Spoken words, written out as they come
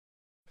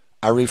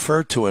I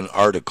refer to an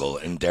article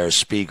in Der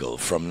Spiegel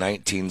from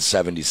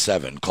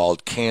 1977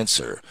 called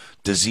Cancer,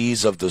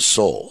 Disease of the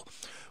Soul,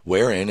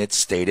 wherein it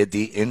stated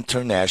the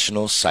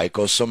international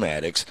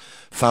psychosomatics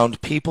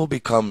found people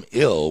become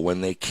ill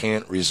when they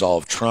can't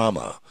resolve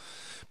trauma.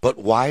 But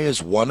why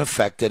is one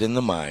affected in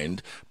the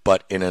mind,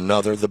 but in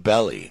another the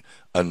belly,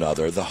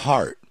 another the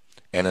heart,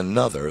 and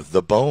another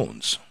the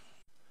bones?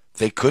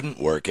 They couldn't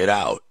work it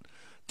out.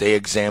 They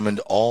examined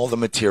all the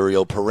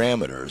material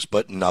parameters,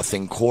 but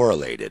nothing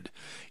correlated.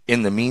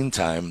 In the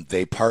meantime,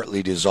 they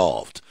partly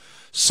dissolved.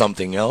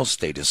 Something else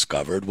they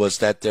discovered was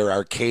that there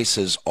are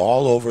cases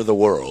all over the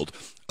world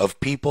of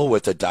people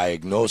with a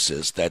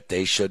diagnosis that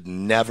they should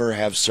never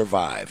have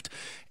survived,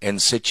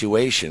 and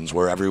situations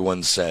where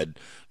everyone said,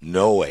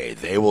 "No way,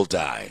 they will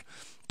die,"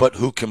 but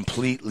who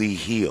completely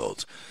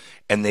healed.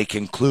 And they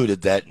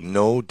concluded that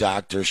no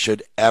doctor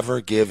should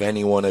ever give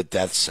anyone a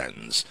death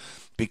sentence,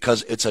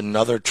 because it's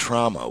another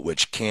trauma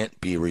which can't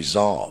be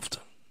resolved.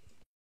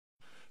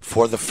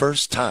 For the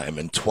first time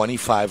in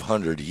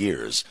 2,500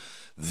 years,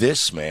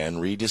 this man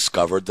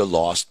rediscovered the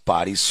lost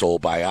body-soul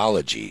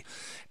biology,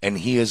 and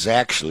he is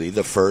actually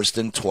the first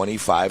in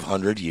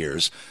 2,500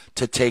 years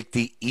to take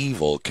the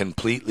evil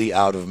completely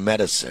out of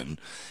medicine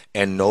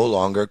and no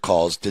longer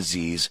calls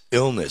disease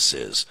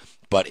illnesses,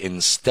 but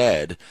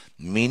instead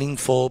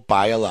meaningful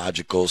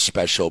biological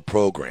special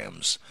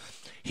programs.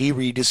 He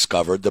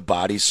rediscovered the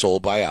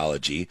body-soul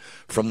biology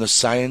from the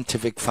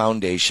scientific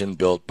foundation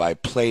built by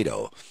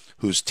Plato,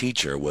 whose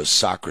teacher was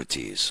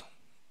Socrates.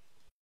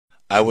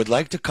 I would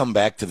like to come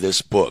back to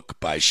this book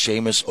by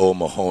Seamus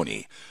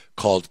O'Mahony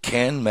called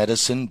Can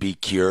Medicine Be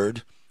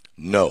Cured?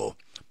 No,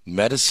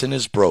 medicine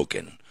is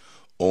broken.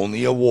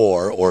 Only a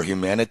war or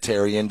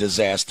humanitarian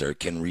disaster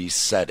can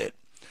reset it.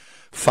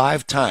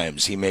 5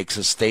 times he makes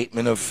a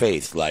statement of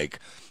faith like,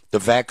 the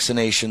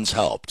vaccinations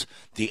helped,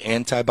 the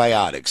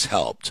antibiotics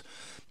helped,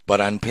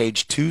 but on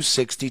page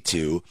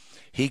 262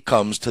 he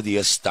comes to the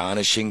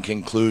astonishing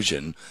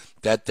conclusion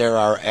that there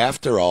are,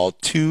 after all,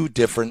 2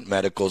 different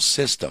medical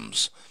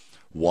systems.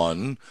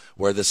 One,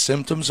 where the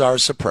symptoms are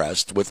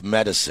suppressed with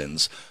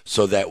medicines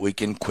so that we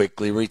can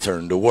quickly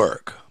return to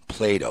work,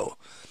 Plato,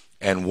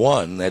 and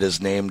one that is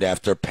named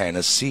after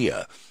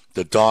Panacea,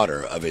 the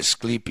daughter of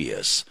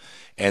Asclepius,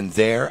 and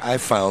there I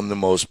found the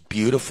most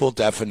beautiful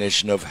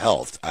definition of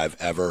health I've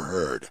ever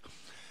heard.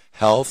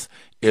 Health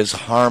is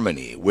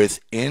harmony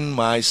within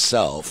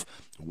myself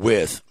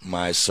with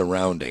my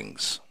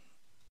surroundings.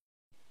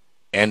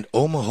 And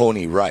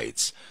O'Mahony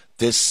writes,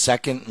 this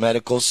second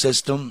medical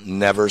system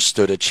never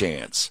stood a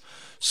chance.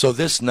 So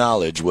this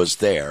knowledge was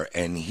there,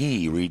 and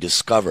he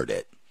rediscovered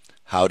it.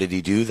 How did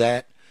he do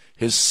that?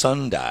 His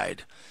son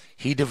died.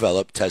 He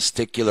developed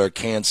testicular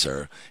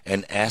cancer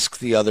and asked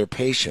the other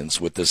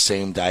patients with the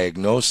same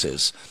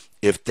diagnosis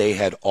if they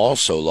had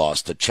also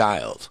lost a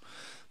child.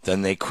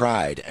 Then they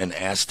cried and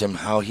asked him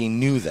how he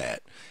knew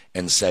that,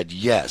 and said,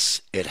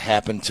 yes, it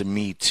happened to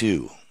me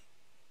too.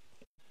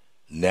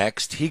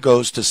 Next, he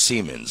goes to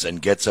Siemens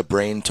and gets a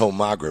brain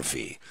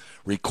tomography,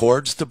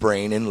 records the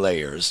brain in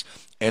layers,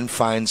 and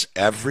finds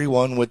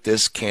everyone with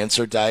this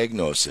cancer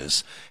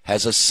diagnosis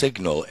has a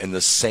signal in the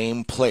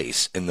same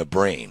place in the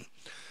brain.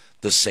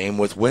 The same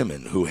with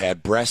women who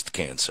had breast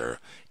cancer.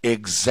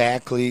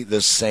 Exactly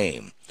the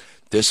same.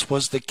 This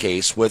was the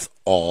case with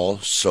all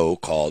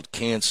so-called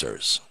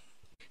cancers.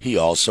 He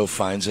also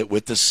finds it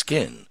with the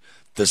skin,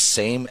 the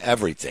same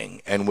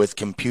everything, and with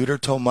computer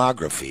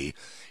tomography,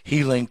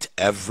 he linked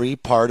every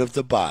part of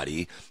the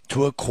body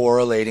to a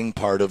correlating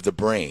part of the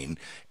brain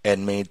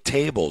and made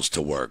tables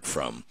to work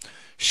from,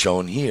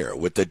 shown here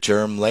with the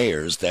germ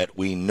layers that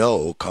we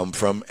know come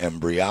from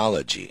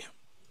embryology.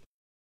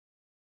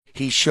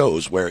 He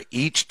shows where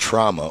each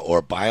trauma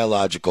or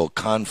biological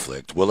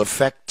conflict will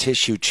affect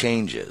tissue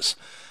changes,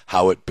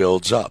 how it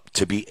builds up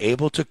to be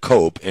able to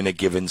cope in a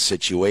given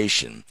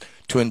situation,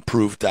 to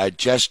improve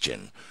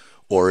digestion,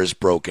 or is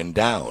broken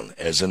down,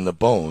 as in the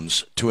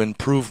bones, to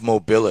improve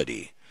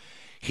mobility.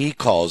 He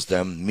calls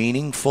them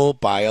meaningful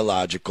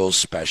biological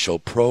special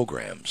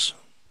programs.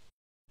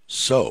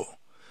 So,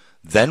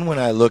 then when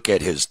I look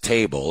at his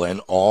table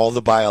and all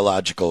the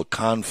biological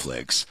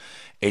conflicts,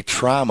 a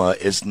trauma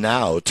is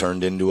now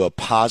turned into a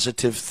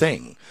positive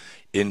thing,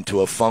 into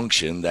a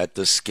function that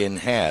the skin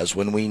has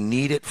when we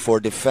need it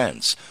for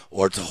defense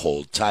or to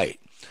hold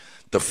tight,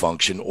 the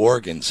function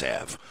organs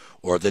have,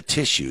 or the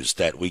tissues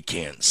that we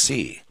can't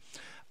see.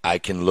 I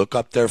can look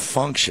up their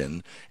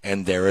function,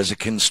 and there is a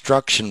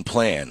construction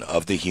plan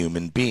of the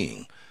human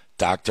being.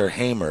 Dr.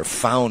 Hamer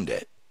found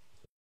it.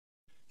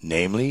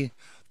 Namely,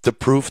 the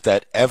proof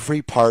that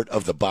every part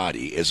of the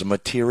body is a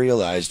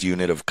materialized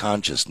unit of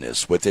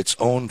consciousness with its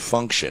own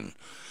function.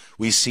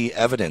 We see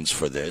evidence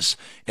for this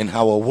in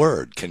how a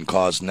word can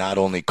cause not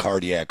only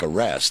cardiac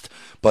arrest,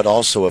 but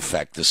also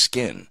affect the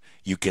skin.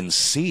 You can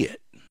see it.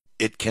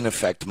 It can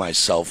affect my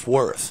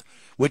self-worth,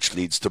 which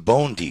leads to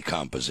bone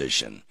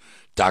decomposition.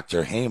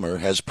 Dr. Hamer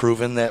has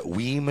proven that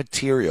we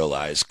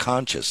materialize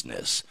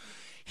consciousness.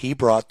 He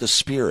brought the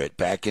spirit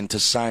back into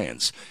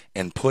science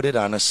and put it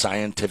on a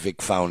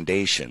scientific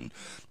foundation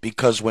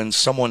because when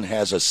someone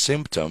has a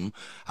symptom,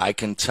 I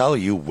can tell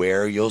you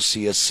where you'll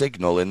see a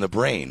signal in the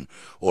brain,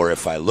 or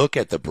if I look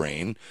at the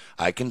brain,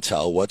 I can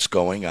tell what's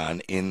going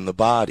on in the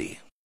body.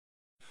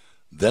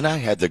 Then I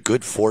had the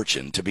good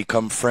fortune to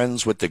become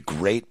friends with the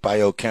great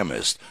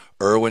biochemist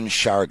Erwin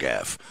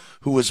Chargaff,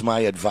 who was my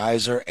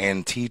advisor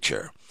and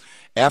teacher.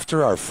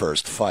 After our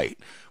first fight,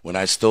 when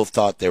I still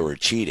thought they were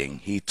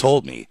cheating, he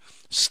told me,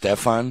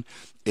 "Stefan,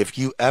 if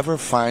you ever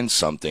find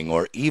something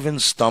or even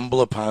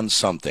stumble upon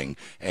something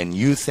and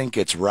you think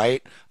it's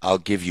right, I'll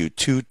give you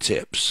 2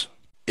 tips.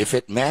 If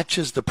it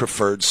matches the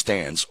preferred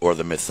stance or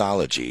the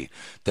mythology,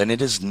 then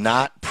it is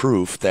not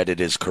proof that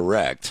it is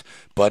correct,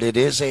 but it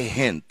is a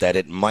hint that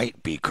it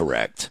might be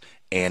correct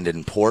and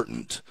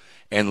important."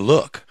 And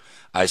look,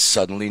 I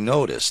suddenly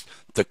noticed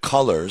the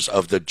colors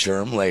of the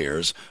germ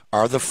layers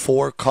are the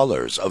 4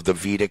 colors of the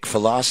Vedic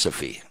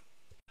philosophy: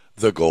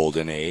 the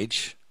golden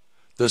age,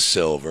 the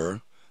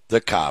silver,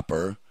 the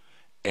copper,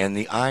 and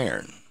the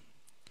iron.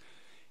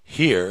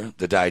 Here,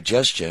 the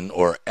digestion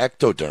or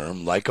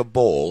ectoderm like a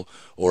bowl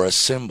or a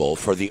symbol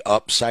for the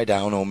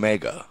upside-down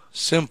omega.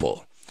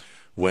 Simple.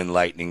 When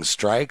lightning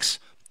strikes,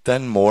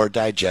 then more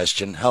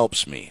digestion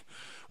helps me.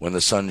 When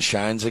the sun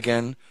shines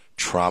again,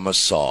 trauma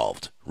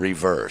solved,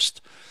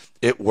 reversed.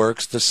 It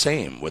works the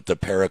same with the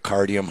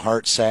pericardium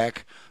heart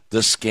sac,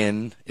 the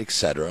skin,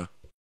 etc.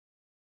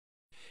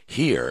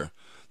 Here,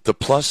 the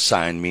plus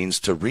sign means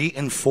to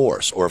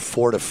reinforce or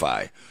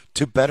fortify,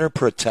 to better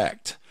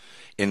protect.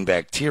 In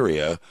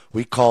bacteria,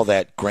 we call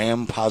that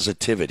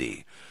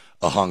gram-positivity.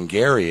 A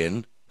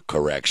Hungarian,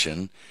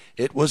 correction,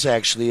 it was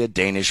actually a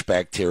Danish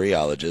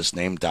bacteriologist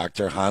named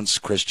Dr. Hans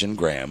Christian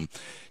Gram,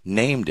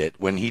 named it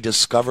when he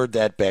discovered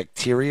that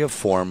bacteria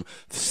form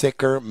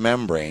thicker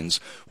membranes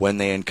when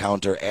they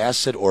encounter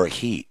acid or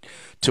heat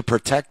to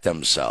protect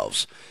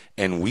themselves.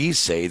 And we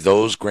say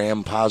those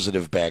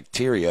gram-positive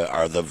bacteria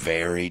are the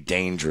very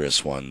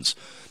dangerous ones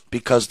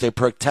because they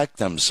protect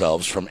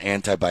themselves from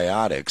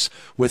antibiotics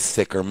with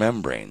thicker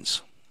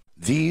membranes.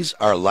 These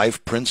are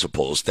life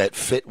principles that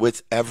fit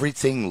with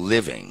everything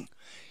living.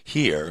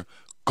 Here,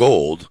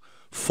 gold,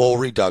 full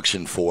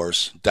reduction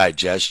force,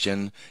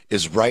 digestion,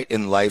 is right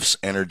in life's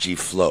energy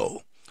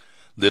flow.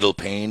 Little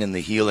pain in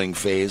the healing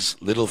phase,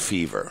 little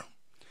fever.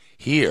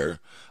 Here,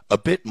 a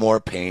bit more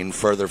pain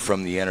further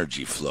from the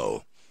energy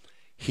flow.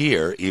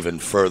 Here, even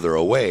further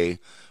away,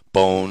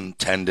 bone,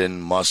 tendon,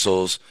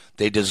 muscles,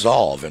 they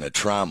dissolve in a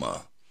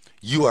trauma.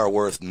 You are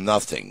worth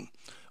nothing.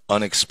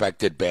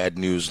 Unexpected bad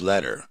news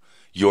letter.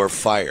 You're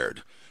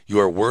fired. You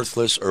are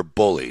worthless or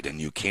bullied and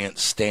you can't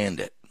stand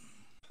it.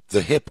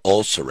 The hip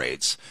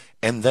ulcerates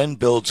and then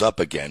builds up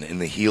again in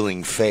the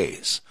healing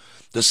phase.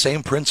 The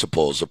same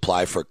principles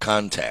apply for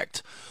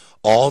contact.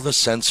 All the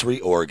sensory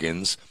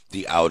organs,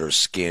 the outer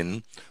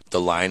skin,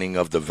 the lining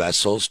of the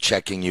vessels,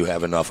 checking you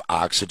have enough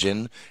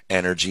oxygen,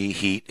 energy,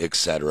 heat,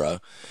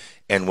 etc.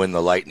 And when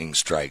the lightning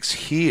strikes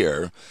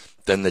here,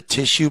 then the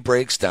tissue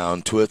breaks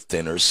down to a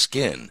thinner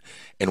skin.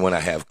 And when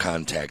I have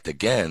contact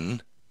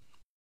again,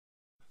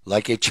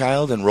 like a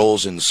child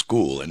enrolls in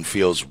school and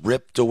feels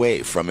ripped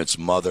away from its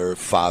mother,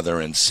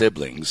 father, and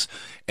siblings,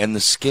 and the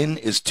skin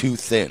is too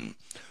thin,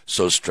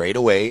 so straight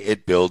away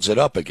it builds it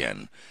up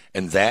again.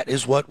 And that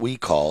is what we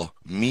call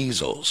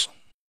measles.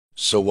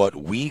 So what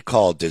we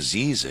call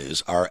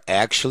diseases are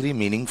actually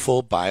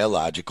meaningful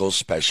biological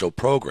special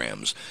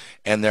programs,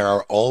 and there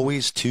are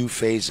always 2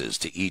 phases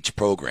to each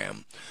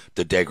program.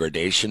 The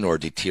degradation or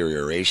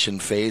deterioration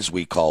phase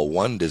we call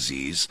one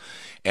disease,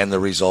 and the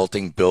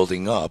resulting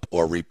building up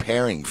or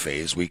repairing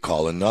phase we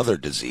call another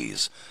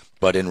disease.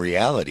 But in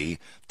reality,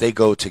 they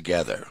go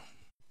together.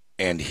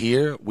 And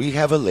here we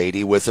have a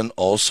lady with an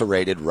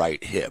ulcerated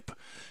right hip.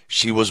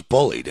 She was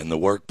bullied in the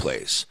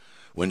workplace.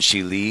 When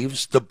she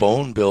leaves, the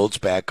bone builds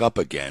back up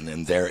again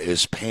and there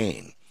is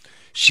pain.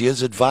 She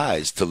is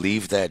advised to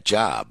leave that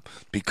job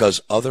because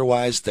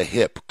otherwise the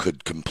hip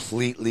could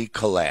completely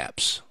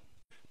collapse.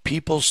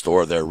 People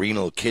store their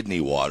renal kidney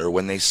water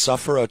when they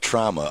suffer a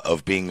trauma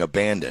of being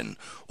abandoned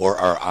or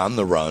are on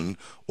the run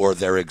or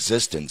their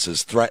existence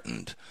is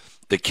threatened.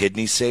 The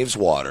kidney saves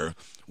water,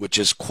 which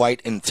is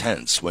quite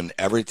intense when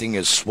everything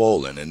is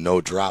swollen and no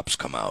drops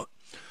come out.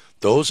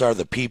 Those are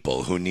the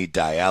people who need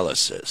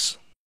dialysis.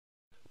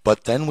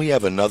 But then we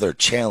have another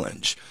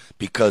challenge,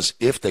 because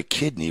if the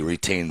kidney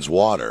retains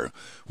water,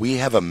 we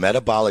have a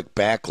metabolic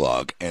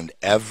backlog and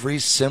every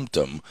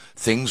symptom,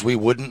 things we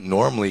wouldn't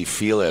normally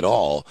feel at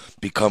all,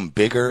 become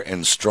bigger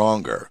and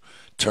stronger,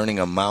 turning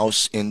a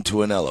mouse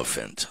into an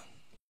elephant.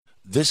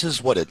 This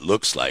is what it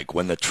looks like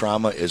when the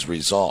trauma is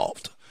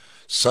resolved.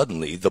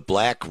 Suddenly, the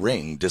black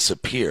ring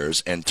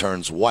disappears and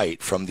turns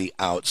white from the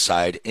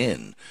outside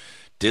in,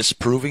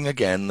 disproving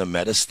again the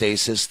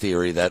metastasis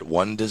theory that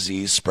one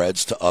disease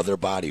spreads to other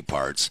body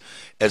parts,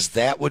 as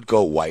that would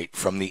go white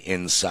from the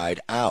inside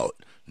out,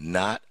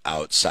 not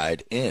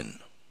outside in.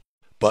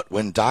 But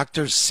when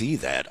doctors see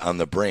that on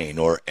the brain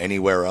or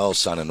anywhere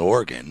else on an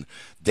organ,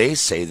 they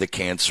say the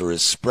cancer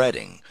is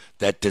spreading,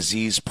 that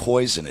disease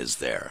poison is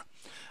there.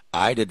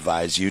 I'd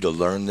advise you to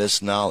learn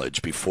this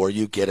knowledge before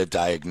you get a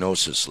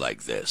diagnosis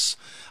like this.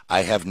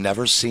 I have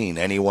never seen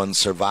anyone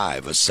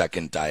survive a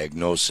second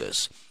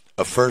diagnosis.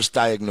 A first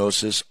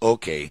diagnosis,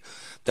 okay,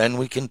 then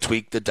we can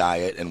tweak the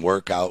diet and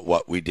work out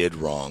what we did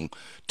wrong,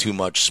 too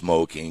much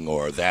smoking,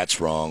 or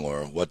that's wrong,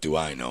 or what do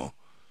I know.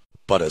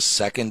 But a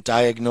second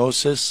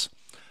diagnosis?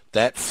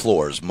 That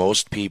floors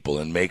most people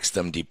and makes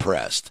them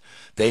depressed.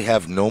 They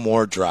have no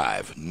more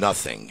drive,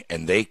 nothing,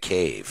 and they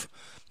cave.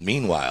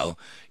 Meanwhile,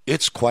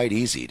 it's quite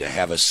easy to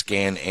have a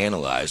scan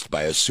analyzed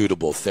by a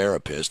suitable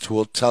therapist who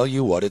will tell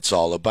you what it's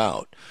all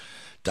about.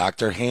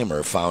 Dr.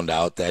 Hamer found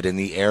out that in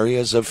the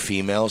areas of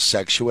female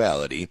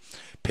sexuality,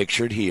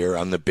 pictured here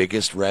on the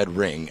biggest red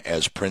ring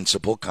as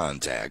principal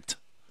contact,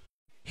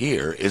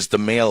 here is the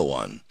male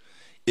one.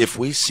 If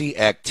we see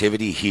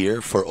activity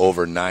here for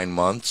over 9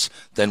 months,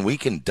 then we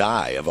can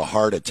die of a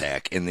heart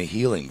attack in the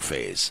healing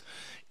phase.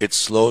 It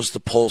slows the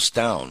pulse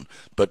down,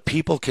 but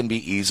people can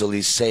be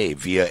easily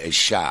saved via a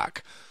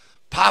shock.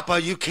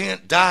 Papa, you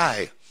can't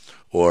die!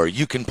 Or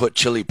you can put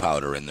chili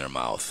powder in their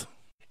mouth.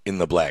 In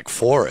the Black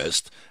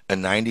Forest, a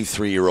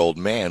 93-year-old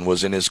man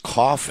was in his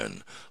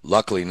coffin,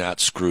 luckily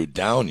not screwed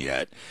down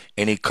yet,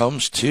 and he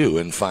comes to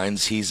and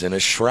finds he's in a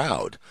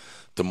shroud.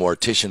 The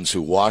morticians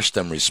who washed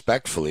them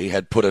respectfully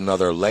had put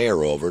another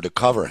layer over to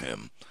cover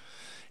him.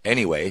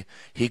 Anyway,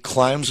 he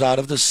climbs out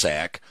of the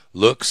sack,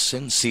 looks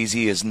and sees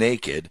he is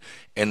naked,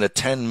 and the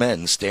 10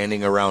 men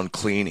standing around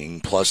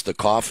cleaning, plus the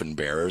coffin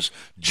bearers,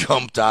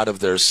 jumped out of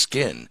their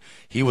skin.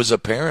 He was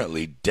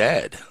apparently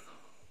dead.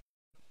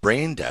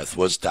 Brain death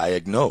was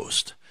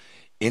diagnosed.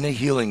 In a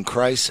healing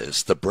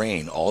crisis, the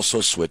brain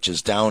also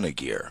switches down a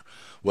gear.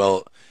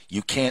 Well,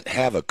 you can't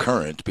have a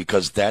current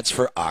because that's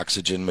for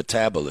oxygen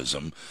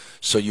metabolism,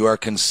 so you are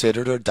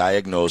considered or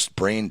diagnosed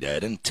brain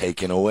dead and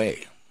taken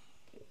away.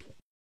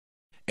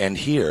 And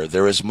here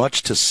there is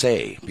much to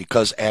say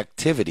because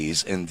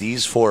activities in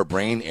these 4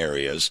 brain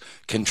areas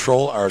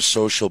control our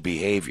social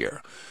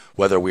behavior,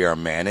 whether we are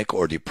manic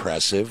or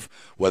depressive,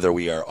 whether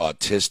we are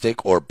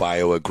autistic or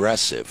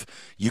bioaggressive.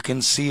 You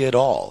can see it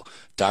all.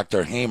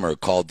 Dr. Hamer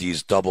called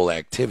these double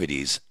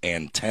activities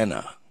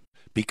antenna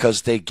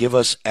because they give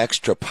us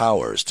extra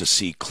powers to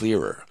see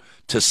clearer,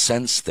 to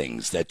sense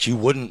things that you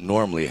wouldn't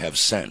normally have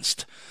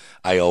sensed.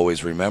 I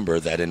always remember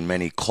that in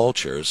many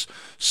cultures,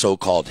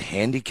 so-called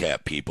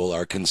handicapped people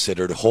are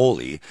considered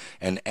holy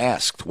and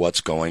asked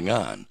what's going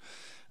on.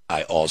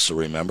 I also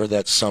remember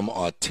that some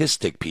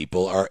autistic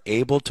people are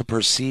able to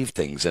perceive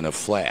things in a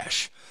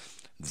flash.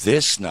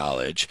 This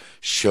knowledge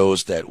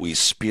shows that we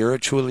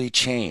spiritually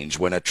change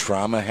when a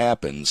trauma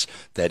happens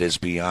that is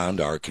beyond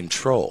our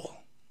control.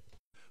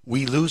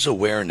 We lose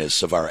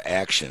awareness of our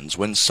actions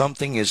when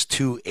something is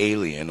too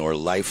alien or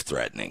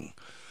life-threatening.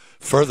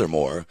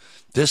 Furthermore,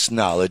 this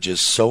knowledge is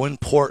so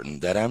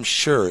important that I'm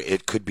sure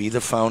it could be the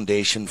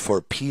foundation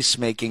for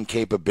peacemaking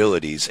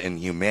capabilities in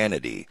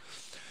humanity.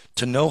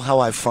 To know how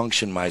I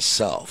function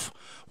myself,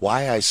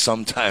 why I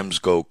sometimes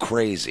go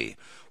crazy,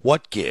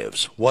 what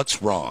gives,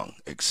 what's wrong,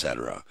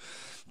 etc.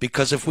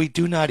 Because if we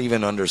do not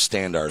even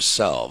understand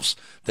ourselves,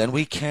 then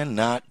we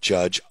cannot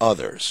judge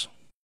others.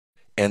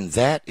 And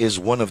that is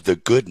one of the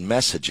good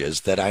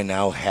messages that I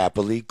now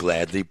happily,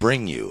 gladly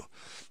bring you.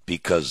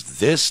 Because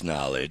this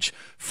knowledge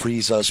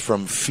frees us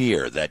from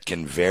fear that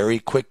can very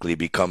quickly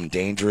become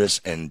dangerous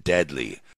and deadly.